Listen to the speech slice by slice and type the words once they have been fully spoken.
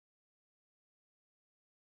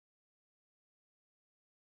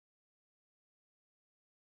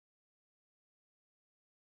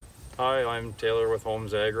Hi, I'm Taylor with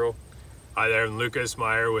Holmes Agro. Hi there, I'm Lucas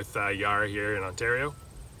Meyer with Yara here in Ontario.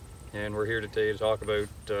 And we're here today to talk about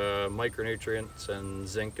micronutrients and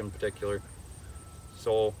zinc in particular.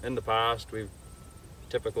 So in the past, we've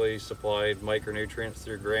typically supplied micronutrients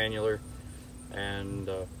through granular, and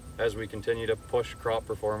as we continue to push crop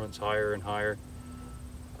performance higher and higher,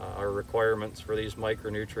 our requirements for these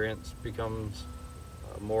micronutrients becomes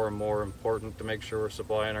more and more important to make sure we're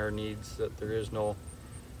supplying our needs, that there is no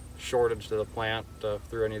shortage to the plant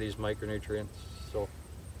through any of these micronutrients.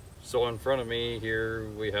 So in front of me here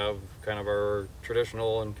we have kind of our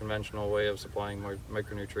traditional and conventional way of supplying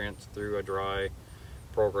micronutrients through a dry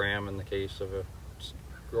program in the case of a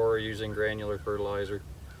grower using granular fertilizer.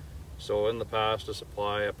 So in the past, to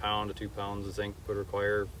supply 1 pound to 2 pounds of zinc would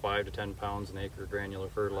require 5 to 10 pounds an acre granular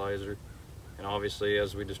fertilizer. And obviously,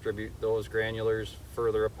 as we distribute those granulars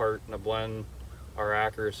further apart in a blend, our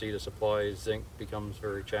accuracy to supply zinc becomes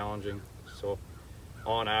very challenging. So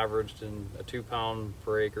on average, in a 2 pound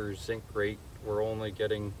per acre zinc rate, we're only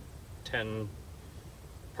getting 10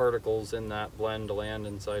 particles in that blend to land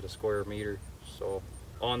inside a square meter. So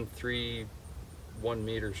on 3 1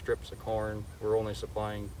 meter strips of corn, we're only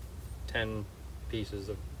supplying 10 pieces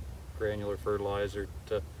of granular fertilizer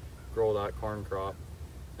to grow that corn crop.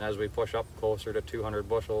 And as we push up closer to 200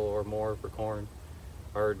 bushel or more for corn,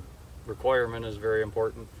 our requirement is very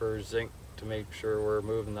important for zinc to make sure we're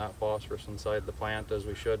moving that phosphorus inside the plant as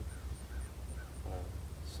we should.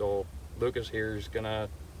 So Lucas here is gonna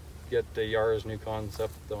get the Yara's new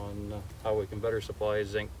concept on how we can better supply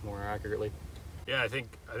zinc more accurately. Yeah, I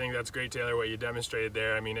think that's great, Taylor, what you demonstrated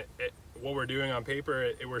there. I mean, what we're doing on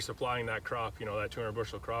paper, we're supplying that crop, that 200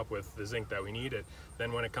 bushel crop with the zinc that we need.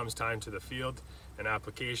 Then when it comes time to the field and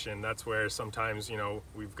application, that's where sometimes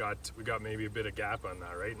we've got maybe a bit of gap on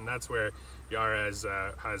that, right? And that's where Yara has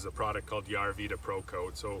a product called Yara Vita Pro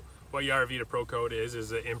Coat. So what Yara Vita Pro Coat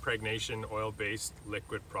is an impregnation oil-based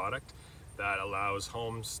liquid product that allows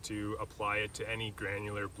homes to apply it to any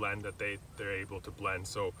granular blend that they're able to blend.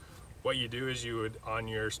 So what you do is you would, on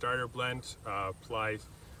your starter blend, apply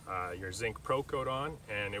your zinc pro coat on,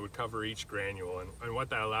 and it would cover each granule. And what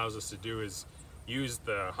that allows us to do is use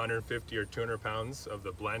the 150 or 200 pounds of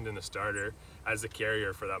the blend in the starter as a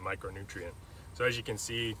carrier for that micronutrient. So as you can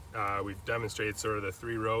see, we've demonstrated sort of the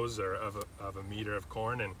 3 rows of a meter of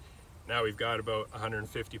corn, and now we've got about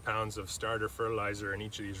 150 pounds of starter fertilizer in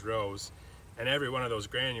each of these rows, and every one of those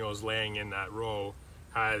granules laying in that row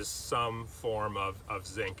has some form of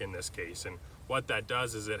zinc in this case. And what that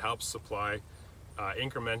does is it helps supply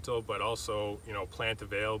incremental but also plant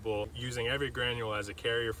available. Using every granule as a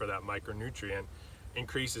carrier for that micronutrient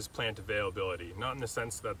increases plant availability, not in the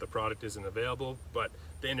sense that the product isn't available, but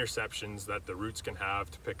the interceptions that the roots can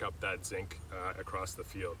have to pick up that zinc across the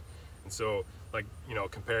field. And so,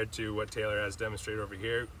 compared to what Taylor has demonstrated over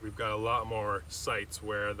here, we've got a lot more sites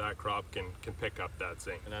where that crop can pick up that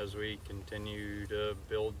zinc. And as we continue to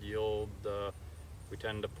build yield, we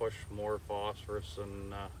tend to push more phosphorus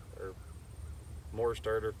and or more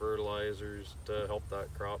starter fertilizers to help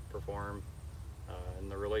that crop perform.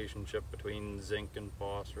 And the relationship between zinc and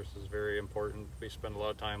phosphorus is very important. We spend a lot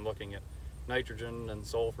of time looking at nitrogen and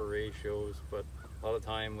sulfur ratios, but a lot of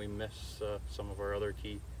time we miss some of our other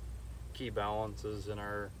key balances in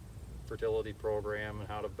our fertility program and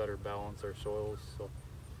how to better balance our soils. So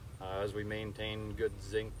as we maintain good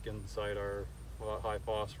zinc inside our high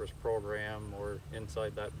phosphorus program, or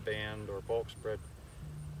inside that band or bulk spread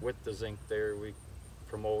with the zinc there, we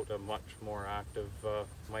promote a much more active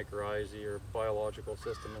mycorrhizae or biological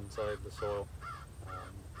system inside the soil.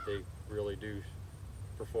 They really do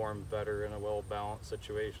perform better in a well-balanced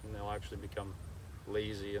situation. They'll actually become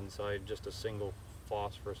lazy inside just a single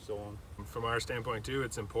phosphorus zone. From our standpoint too,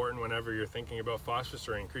 it's important whenever you're thinking about phosphorus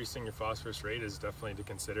or increasing your phosphorus rate, is definitely to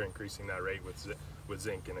consider increasing that rate with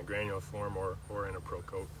zinc in a granular form or in a pro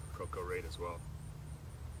coat rate as well.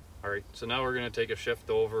 Alright, so now we're going to take a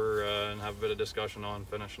shift over and have a bit of discussion on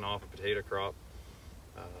finishing off a potato crop.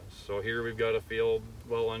 So here we've got a field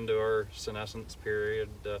well into our senescence period.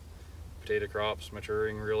 Potato crops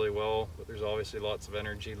maturing really well, but there's obviously lots of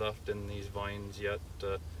energy left in these vines yet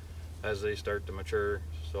as they start to mature.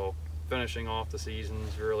 So finishing off the season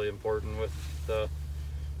is really important, with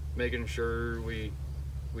making sure we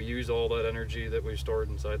use all that energy that we've stored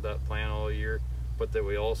inside that plant all year, but that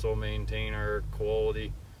we also maintain our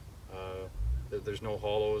quality, that there's no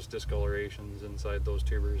hollows, discolorations inside those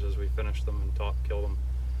tubers as we finish them and top kill them.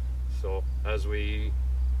 So as we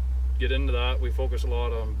get into that, we focus a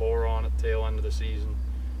lot on boron at the tail end of the season,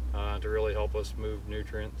 to really help us move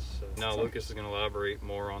nutrients. Now Lucas is going to elaborate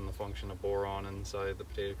more on the function of boron inside the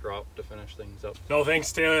potato crop to finish things up. No,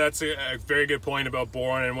 thanks Taylor. That's a very good point about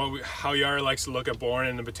boron, and how Yara likes to look at boron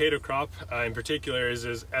in the potato crop in particular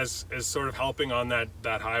is sort of helping on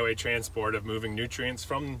that highway transport of moving nutrients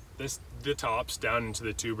from the tops down into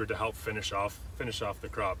the tuber to help finish off the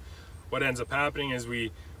crop. What ends up happening is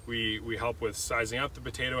we help with sizing up the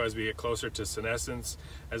potato as we get closer to senescence,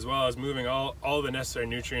 as well as moving all the necessary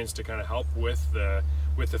nutrients to kind of help with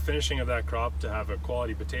the finishing of that crop to have a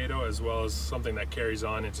quality potato, as well as something that carries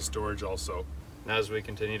on into storage also. And as we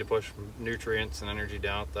continue to push nutrients and energy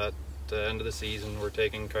down at that end of the season, we're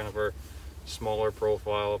taking kind of our smaller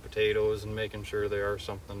profile of potatoes and making sure they are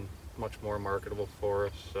something much more marketable for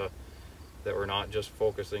us, that we're not just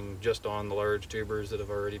focusing just on the large tubers that have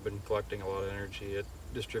already been collecting a lot of energy. It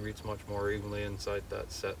distributes much more evenly inside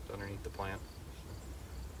that set underneath the plant.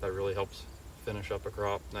 That really helps finish up a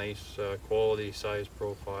crop. Nice quality, size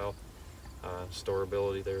profile,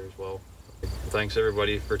 storability there as well. Thanks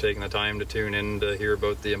everybody for taking the time to tune in to hear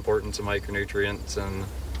about the importance of micronutrients and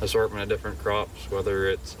assortment of different crops, whether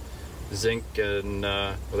it's zinc and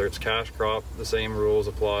whether it's cash crop. The same rules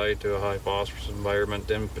apply to a high phosphorus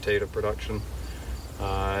environment in potato production.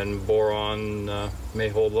 And boron may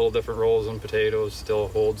hold a little different roles in potatoes, still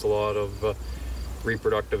holds a lot of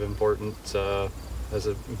reproductive importance as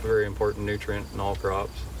a very important nutrient in all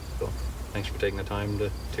crops. So thanks for taking the time to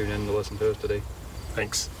tune in to listen to us today.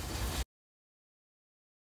 Thanks.